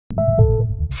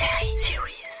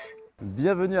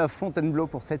Bienvenue à Fontainebleau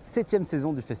pour cette 7e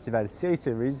saison du festival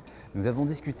Série. Nous avons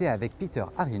discuté avec Peter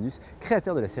Arienus,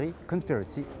 créateur de la série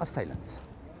Conspiracy of Silence.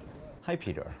 Hi,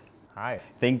 Peter. Hi.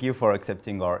 Thank you for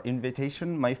accepting our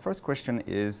invitation. My first question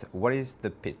is, what is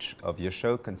the pitch of your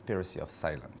show Conspiracy of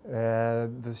Silence?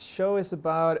 The show is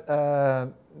about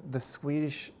the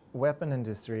Swedish weapon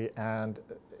industry, and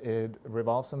it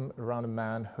revolves around a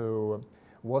man who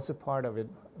was a part of it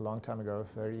a long time ago,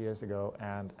 30 years ago,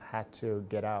 and had to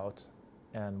get out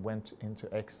and went into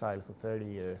exile for 30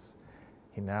 years.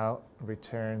 He now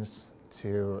returns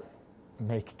to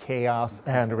make chaos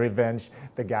and revenge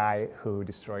the guy who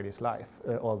destroyed his life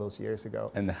all those years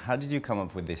ago. And how did you come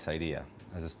up with this idea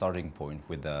as a starting point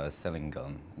with selling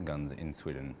guns in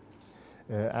Sweden?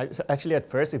 Actually, at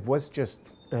first it was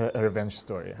just a revenge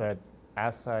story, but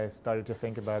as I started to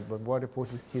think about what would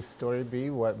his story be,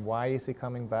 why is he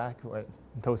coming back,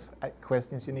 those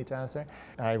questions you need to answer,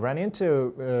 I ran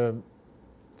into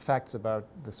facts about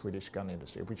the Swedish gun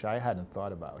industry, which I hadn't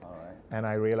thought about. All right. And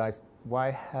I realized,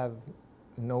 why have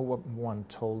no one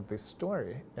told this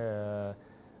story?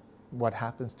 What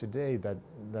happens today that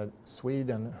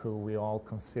Sweden, who we all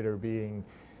consider being,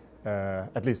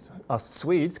 at least us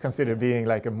Swedes consider being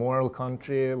like a moral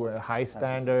country with high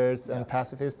standards and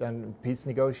pacifist and peace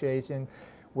negotiation,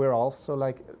 we're also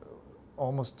like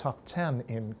almost top 10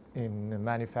 in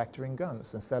manufacturing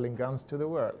guns and selling guns to the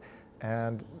world.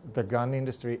 And the gun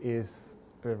industry is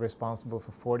responsible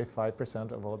for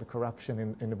 45% of all the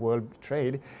corruption in the world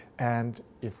trade. And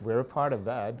if we're a part of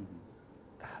that,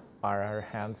 are our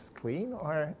hands clean,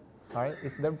 or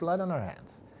is there blood on our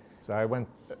hands? So I went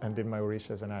and did my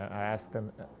research, and I asked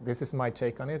them, this is my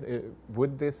take on it,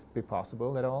 would this be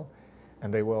possible at all?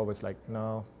 And they were always like,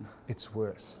 no, it's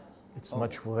worse. It's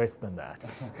much worse than that.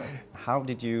 How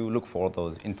did you look for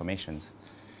those informations?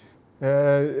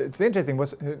 It's interesting.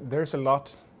 There's a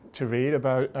lot to read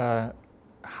about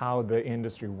how the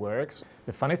industry works.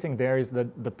 The funny thing there is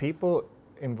that the people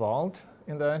involved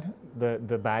in that,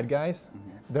 the bad guys,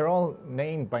 they're all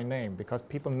named by name because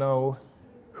people know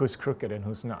who's crooked and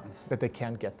who's not, but they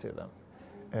can't get to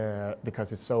them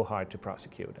because it's so hard to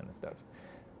prosecute and stuff.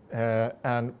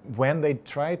 And when they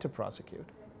try to prosecute,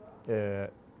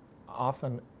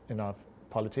 often enough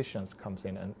politicians comes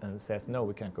in and says, no,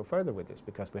 we can't go further with this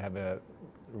because we have a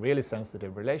really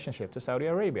sensitive relationship to Saudi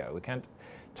Arabia. We can't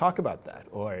talk about that.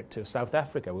 Or to South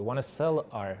Africa, we want to sell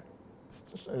our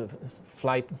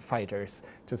flight fighters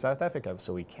to South Africa,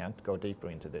 so we can't go deeper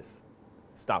into this.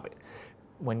 Stop it.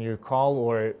 When you call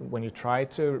or when you try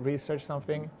to research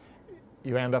something,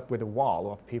 you end up with a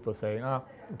wall of people saying, oh,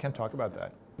 we can't talk about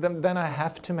that. Then I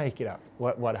have to make it up,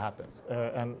 what happens.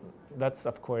 And that's,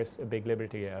 of course, a big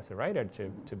liberty as a writer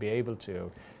to be able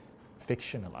to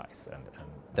fictionalize. And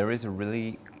There is a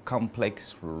really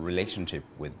complex relationship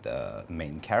with the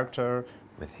main character,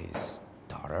 with his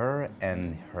daughter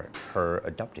and her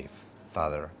adoptive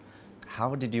father.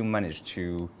 How did you manage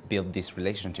to build this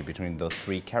relationship between those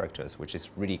three characters, which is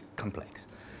really complex?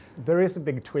 There is a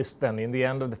big twist then in the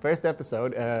end of the first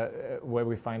episode where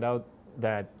we find out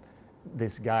that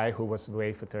this guy who was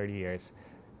away for 30 years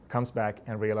comes back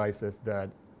and realizes that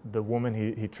the woman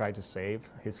he tried to save,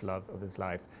 his love of his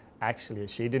life, actually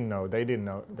they didn't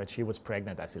know that she was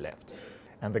pregnant as he left.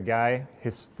 And the guy,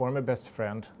 his former best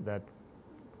friend that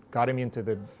got him into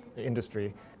the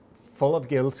industry, full of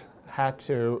guilt, had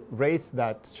to raise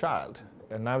that child.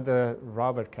 And now the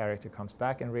Robert character comes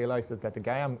back and realizes that the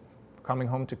guy I'm coming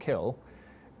home to kill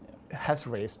has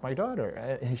raised my daughter,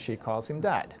 and she calls him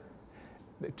dad.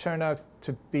 It turned out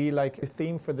to be like a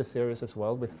theme for the series as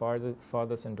well, with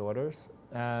fathers and daughters,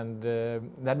 and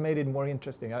that made it more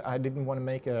interesting. I didn't want to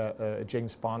make a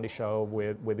James Bondy show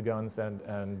with guns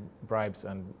and bribes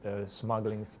and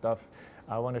smuggling stuff.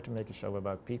 I wanted to make a show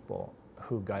about people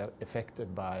who got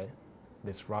affected by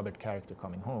this Robert character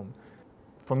coming home.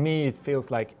 For me, it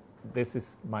feels like this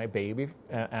is my baby,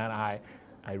 and I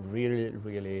really,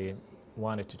 really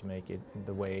wanted to make it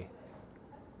the way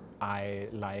I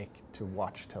like to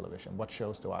watch television. What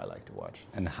shows do I like to watch?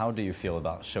 And how do you feel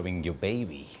about showing your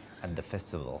baby at the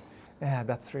festival? Yeah,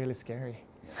 that's really scary.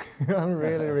 I'm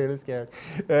really, really scared.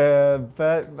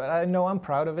 But I know I'm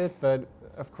proud of it, but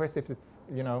of course if it's,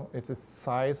 if it's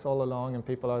sighs all along and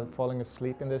people are falling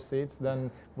asleep in their seats, then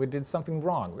we did something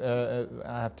wrong.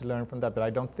 I have to learn from that, but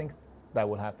I don't think that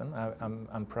will happen.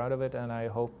 I'm proud of it, and I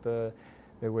hope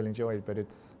they will enjoy it. But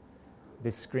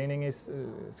this screening is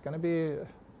it's going to be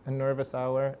a nervous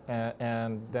hour,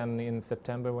 and then in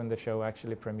September when the show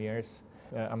actually premieres,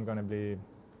 I'm going to be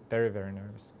very, very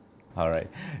nervous. All right.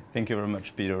 Thank you very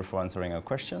much, Peter, for answering our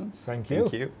questions. Thank you.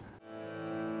 Thank you.